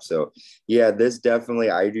crap. So yeah, this definitely,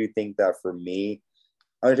 I do think that for me,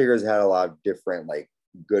 Undertaker's had a lot of different like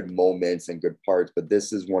good moments and good parts, but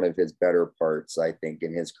this is one of his better parts, I think,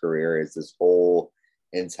 in his career is this whole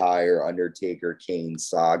entire Undertaker Kane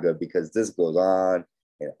saga because this goes on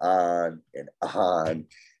and on and on.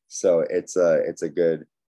 So it's a good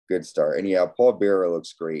start. And yeah, Paul Bearer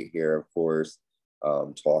looks great here, of course,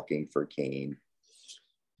 talking for Kane.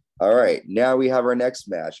 All right, now we have our next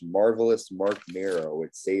match, Marvelous Mark Mero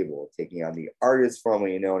with Sable taking on the artist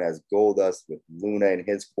formerly known as Goldust with Luna in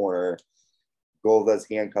his corner. Goldust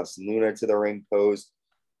handcuffs Luna to the ring post,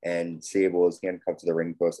 and Sable is handcuffed to the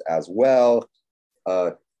ring post as well.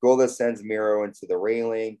 Goldust sends Mero into the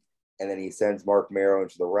railing, and then he sends Mark Mero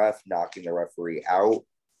into the ref, knocking the referee out.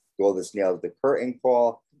 Goldust nails the curtain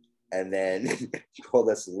call, and then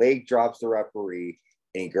Goldust's leg drops the referee,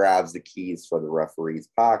 and he grabs the keys from the referee's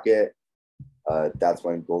pocket. That's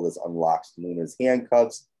when Goldust unlocks Luna's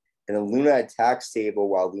handcuffs, and then Luna attacks Sable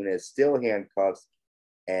while Luna is still handcuffed,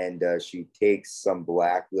 and she takes some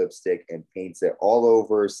black lipstick and paints it all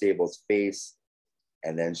over Sable's face,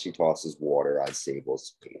 and then she tosses water on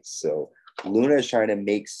Sable's face. So Luna is trying to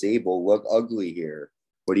make Sable look ugly here.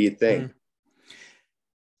 What do you think?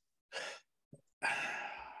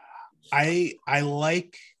 I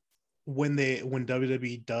like when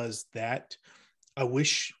WWE does that. I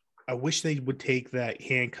wish they would take that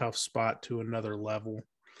handcuff spot to another level.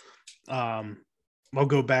 I'll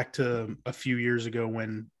go back to a few years ago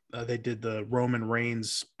when they did the Roman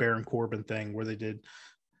Reigns Baron Corbin thing where they did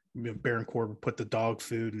Baron Corbin put the dog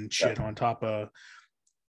food and shit on top of.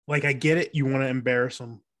 Like, I get it, you want to embarrass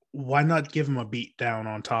him. Why not give him a beat down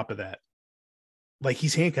on top of that? Like,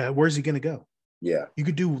 he's handcuffed. Where's he going to go? Yeah, you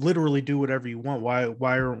could literally do whatever you want. Why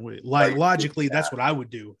aren't we like logically? That's what I would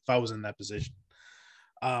do if I was in that position.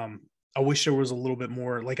 I wish there was a little bit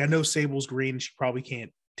more. Like I know Sable's green; she probably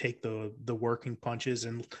can't take the working punches.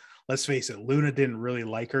 And let's face it, Luna didn't really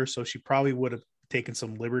like her, so she probably would have taken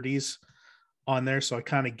some liberties on there. So I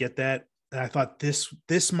kind of get that. And I thought this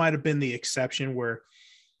might have been the exception where,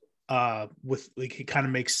 with like it kind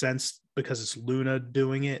of makes sense because it's Luna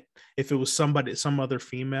doing it. If it was some other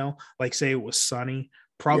female, like say it was Sunny,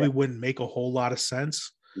 probably wouldn't make a whole lot of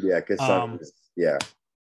sense. Yeah, because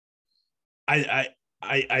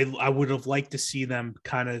I would have liked to see them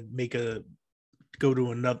kind of go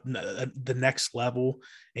to the next level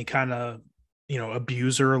and kind of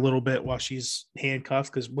abuse her a little bit while she's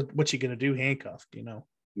handcuffed, because what's she gonna do handcuffed?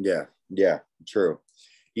 Yeah, true.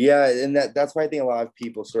 Yeah, and that's why I think a lot of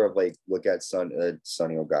people sort of like look at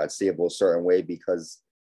Sunny, oh God, Sable a certain way because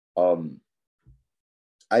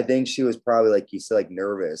I think she was probably, like you said, like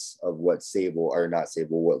nervous of what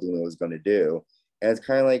what Luna was going to do. And it's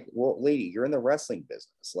kind of like, well, lady, you're in the wrestling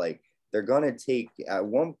business. Like they're going to take, at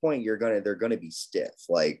one point, they're going to be stiff.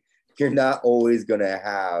 Like you're not always going to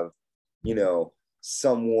have,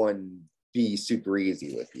 someone be super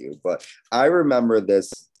easy with you. But I remember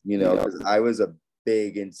this, because I was a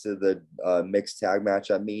big into the mixed tag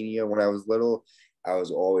match at Mania when I was little. I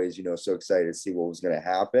was always, so excited to see what was going to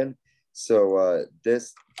happen. So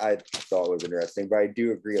this I thought was interesting, but I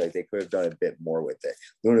do agree, like they could have done a bit more with it.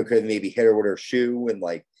 Luna could have maybe hit her with her shoe and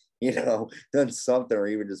like, done something, or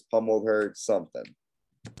even just pummeled her, something.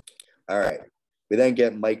 All right. We then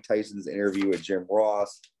get Mike Tyson's interview with Jim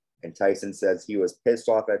Ross, and Tyson says he was pissed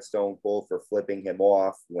off at Stone Cold for flipping him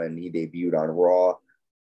off when he debuted on Raw.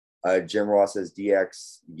 Jim Ross says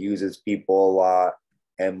DX uses people a lot.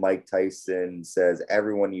 and Mike Tyson says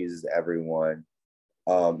everyone uses everyone.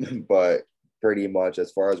 But pretty much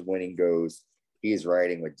as far as winning goes, he's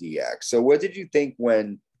riding with DX. So what did you think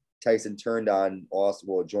when Tyson turned on Austin,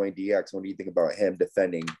 well, joined DX? What do you think about him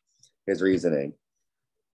defending his reasoning?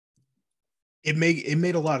 It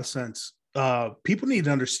made a lot of sense. People need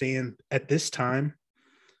to understand at this time,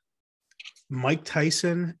 Mike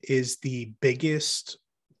Tyson is the biggest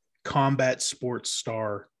combat sports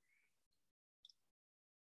star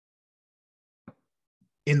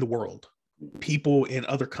in the world. People in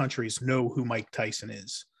other countries know who Mike Tyson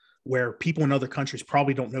is, where people in other countries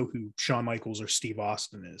probably don't know who Shawn Michaels or Steve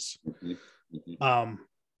Austin is.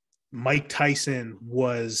 Mike Tyson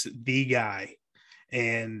was the guy.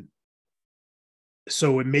 And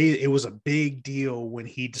so it was a big deal when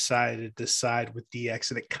he decided to side with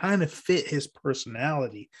DX, and it kind of fit his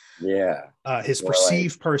personality. Yeah. His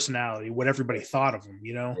perceived personality, what everybody thought of him,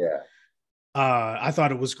 you know? Yeah. I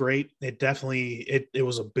thought it was great. It definitely, it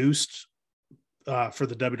was a boost for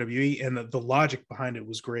the WWE, and the logic behind it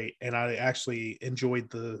was great. And I actually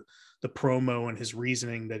enjoyed the promo and his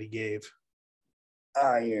reasoning that he gave.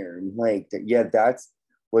 Iron Mike. Yeah, that's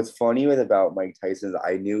what's funny about Mike Tyson.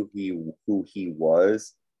 I knew who he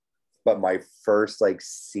was, but my first like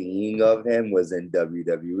seeing of him was in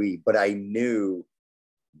WWE. But I knew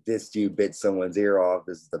this dude bit someone's ear off.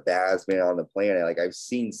 This is the baddest man on the planet. Like I've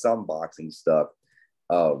seen some boxing stuff,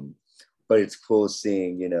 but it's cool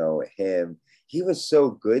seeing him. He was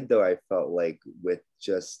so good though. I felt like with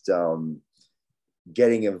just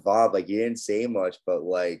getting involved. Like he didn't say much, but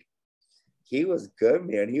like he was good,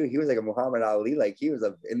 man. He was like a Muhammad Ali. Like he was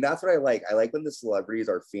and that's what I like. I like when the celebrities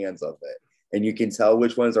are fans of it, and you can tell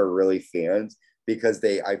which ones are really fans because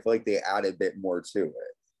I feel like they add a bit more to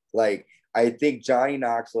it. Like I think Johnny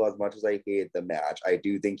Knoxville, as much as I hated the match, I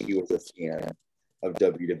do think he was a fan of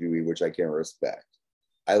WWE, which I can respect.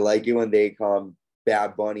 I like it when they come.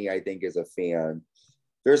 Bad Bunny, I think, is a fan.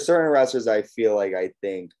 There's certain wrestlers I feel like I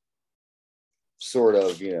think sort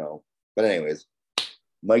of, but anyways,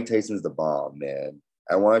 Mike Tyson's the bomb, man.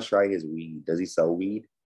 I want to try his weed. Does he sell weed?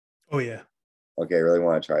 Oh, yeah. Okay, I really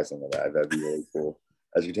want to try some of that. That'd be really cool.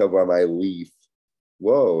 As you can tell by my leaf.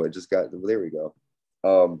 Whoa, it just got, there we go.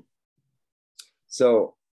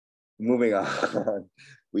 So moving on,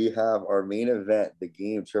 we have our main event, the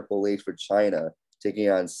game Triple H for China,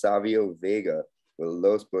 taking on Savio Vega with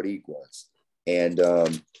Los Boricuas. And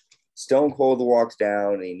Stone Cold walks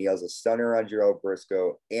down and he nails a stunner on Gerald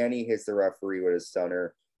Briscoe, and he hits the referee with a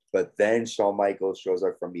stunner. But then Shawn Michaels shows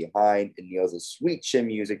up from behind and nails a sweet chin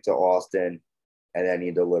music to Austin, and then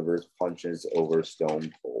he delivers punches over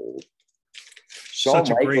Stone Cold. Such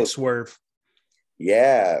a great swerve.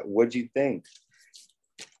 Yeah. What'd you think?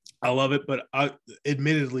 I love it, but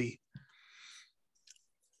admittedly,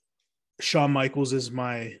 Shawn Michaels is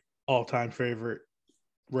my all-time favorite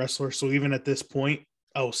wrestler. So even at this point,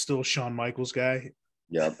 I was still a Shawn Michaels guy.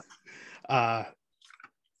 Yep. I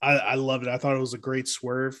loved it. I thought it was a great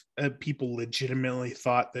swerve. People legitimately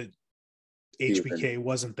thought that HBK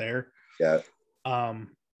wasn't there. Yeah.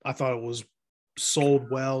 I thought it was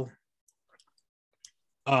sold well.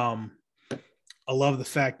 I love the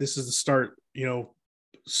fact this is the start,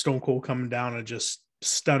 Stone Cold coming down and just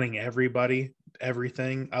stunning everything.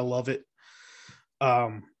 I love it.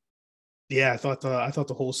 Yeah, I thought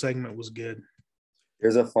the whole segment was good.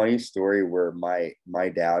 There's a funny story where my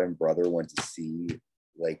dad and brother went to see,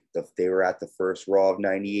 like, they were at the first Raw of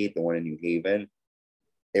 '98, the one in New Haven.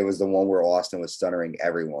 It was the one where Austin was stunnering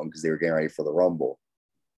everyone because they were getting ready for the Rumble.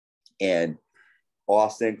 And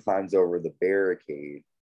Austin climbs over the barricade.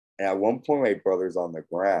 And at one point, my brother's on the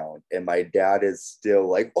ground, and my dad is still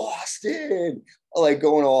like, Austin, like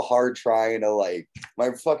going all hard, trying to, like,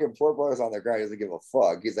 my fucking poor brother's on the ground. He doesn't give a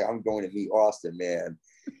fuck. He's like, I'm going to meet Austin, man.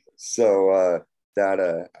 So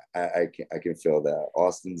I can feel that.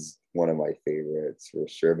 Austin's one of my favorites for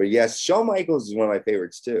sure. But yes, Shawn Michaels is one of my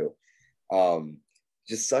favorites too.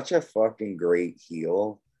 Just such a fucking great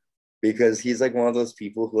heel, because he's like one of those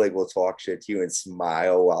people who like will talk shit to you and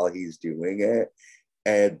smile while he's doing it.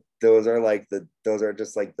 And those are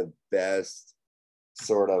just like the best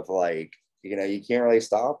sort of, like, you can't really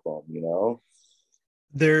stop them,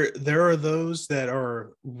 There are those that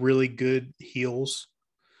are really good heels,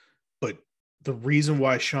 but the reason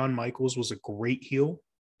why Shawn Michaels was a great heel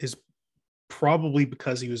is probably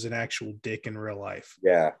because he was an actual dick in real life.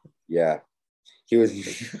 Yeah. He was,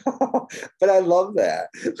 but I love that.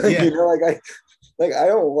 Like, yeah. I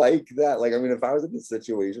don't like that. Like, I mean, if I was in this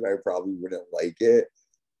situation, I probably wouldn't like it.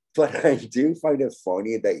 But I do find it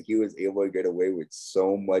funny that he was able to get away with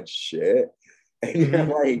so much shit. And you're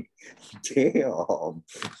like, damn.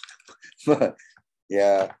 But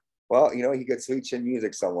Yeah. Well, he could sweet chin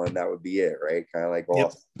music someone. That would be it, right? Kind of like,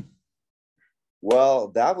 Yep. Well,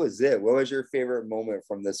 that was it. What was your favorite moment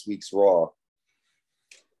from this week's Raw?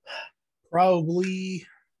 Probably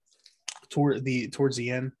towards the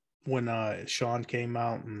end when Shawn came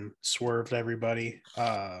out and swerved everybody.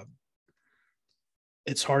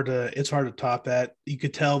 It's hard to top that. You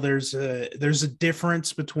could tell there's a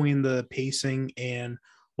difference between the pacing and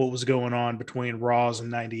what was going on between Raws and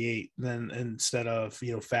 '98. Then instead of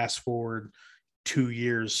fast forward 2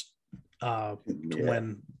 years to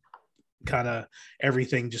when kind of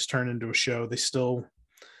everything just turned into a show. They still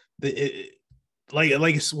like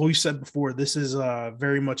what we said before. This is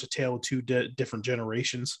very much a tale of two different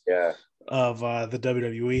generations. Yeah. Of the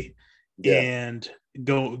WWE. Yeah. And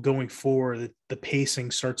going forward, the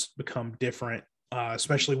pacing starts to become different,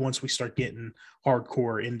 especially once we start getting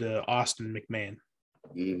hardcore into Austin McMahon.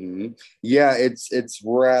 Mm-hmm. Yeah, it's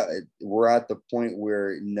we're at the point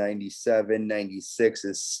where 97, 96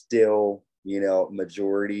 is still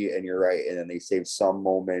majority, and you're right. And then they save some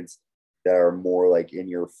moments that are more like in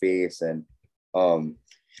your face, and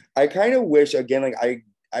I kind of wish, again, like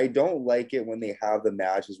I don't like it when they have the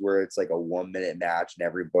matches where it's like a 1 minute match and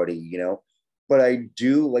everybody, but I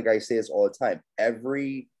do, like I say this all the time,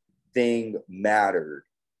 everything mattered.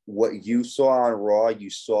 What you saw on Raw, you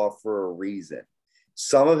saw for a reason.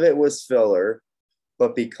 Some of it was filler,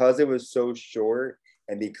 but because it was so short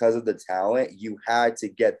and because of the talent, you had to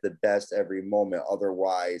get the best every moment.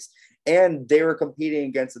 Otherwise, and they were competing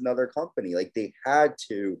against another company. Like, they had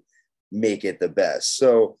to make it the best.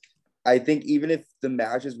 So I think even if the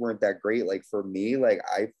matches weren't that great, like for me, like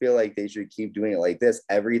I feel like they should keep doing it like this.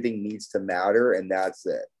 Everything needs to matter, and that's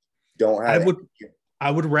it. Don't have. I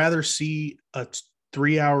would rather see a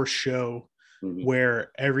 3-hour show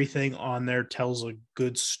where everything on there tells a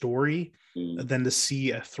good story than to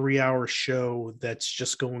see a 3-hour show that's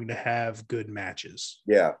just going to have good matches.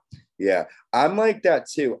 Yeah. Yeah. I'm like that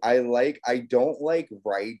too. I don't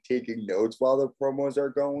like taking notes while the promos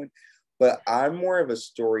are going, but I'm more of a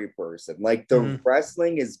story person. Like the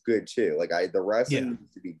wrestling is good too. Like the wrestling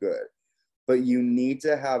needs to be good, but you need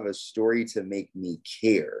to have a story to make me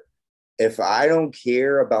care. If I don't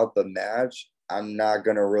care about the match, I'm not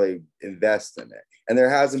going to really invest in it. And there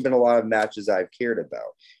hasn't been a lot of matches I've cared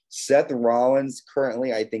about. Seth Rollins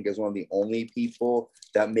currently, I think, is one of the only people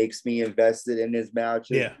that makes me invested in his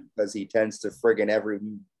matches because he tends to friggin' every,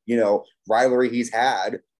 rivalry he's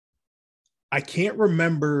had. I can't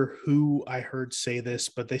remember who I heard say this,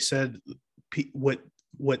 but they said what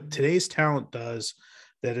today's talent does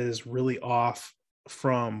that is really off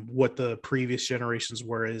from what the previous generations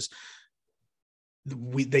were is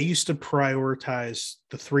they used to prioritize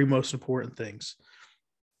the three most important things.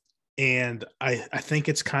 And I think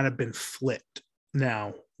it's kind of been flipped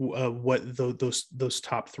now. What those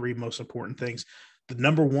top three most important things. The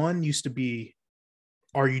number one used to be,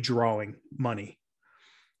 are you drawing money?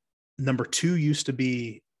 Number two used to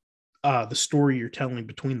be the story you're telling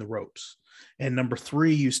between the ropes. And number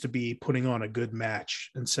three used to be putting on a good match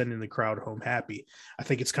and sending the crowd home happy. I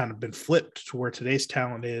think it's kind of been flipped to where today's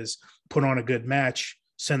talent is put on a good match,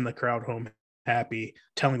 send the crowd home happy,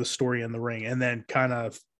 telling the story in the ring, and then kind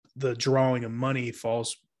of the drawing of money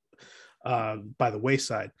falls by the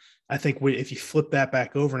wayside. I think if you flip that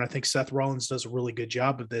back over, and I think Seth Rollins does a really good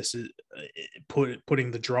job of this,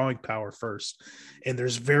 putting the drawing power first. And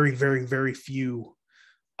there's very, very, very few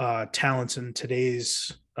talents in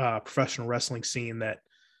today's professional wrestling scene that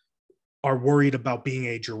are worried about being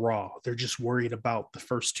a draw. They're just worried about the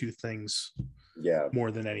first two things more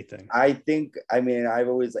than anything. I've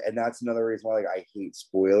always, and that's another reason why I hate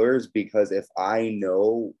spoilers, because if I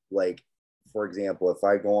know, for example, if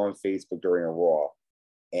I go on Facebook during a Raw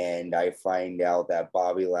and I find out that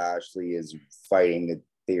Bobby Lashley is fighting a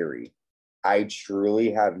Theory, I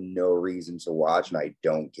truly have no reason to watch, and I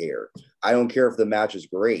don't care. I don't care if the match is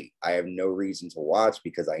great. I have no reason to watch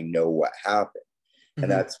because I know what happened. And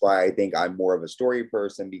that's why I think I'm more of a story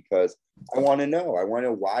person, because I want to know. I want to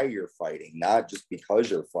know why you're fighting, not just because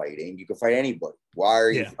you're fighting. You can fight anybody. Why are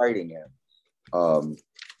you fighting him?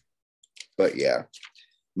 But yeah.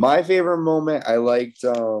 My favorite moment, I liked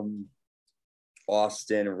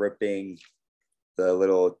Austin ripping the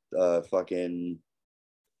little fucking,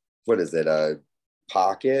 what is it?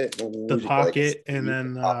 Pocket? The pocket, and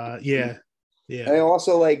then yeah. And I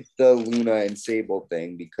also like the Luna and Sable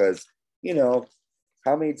thing because,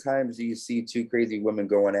 how many times do you see two crazy women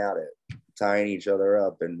going at it, tying each other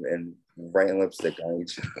up and writing lipstick on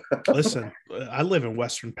each other? Listen, I live in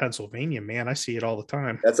Western Pennsylvania, man. I see it all the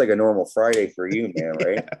time. That's like a normal Friday for you, man,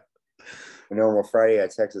 right? A normal Friday at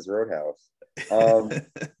Texas Roadhouse.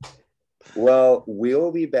 Well,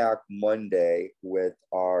 we'll be back Monday with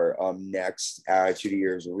our next Attitude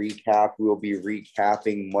Years recap. We'll be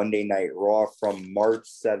recapping Monday Night Raw from March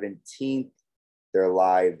 17th. They're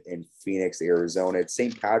live in Phoenix, Arizona. It's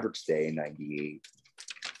St. Patrick's Day in 98.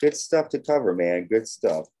 Good stuff to cover, man. Good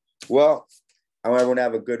stuff. Well, I want everyone to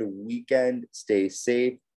have a good weekend. Stay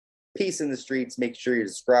safe. Peace in the streets. Make sure you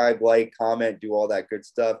subscribe, like, comment, do all that good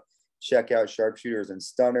stuff. Check out Sharpshooters and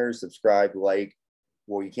Stunners. Subscribe, like.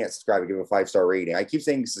 Well, you can't subscribe and give a 5-star rating. I keep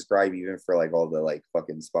saying subscribe even for like all the like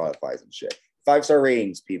fucking Spotify's and shit. 5-star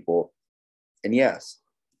ratings, people. And yes,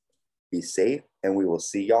 be safe, and we will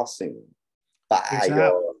see y'all soon. Bye,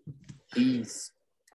 y'all. Peace.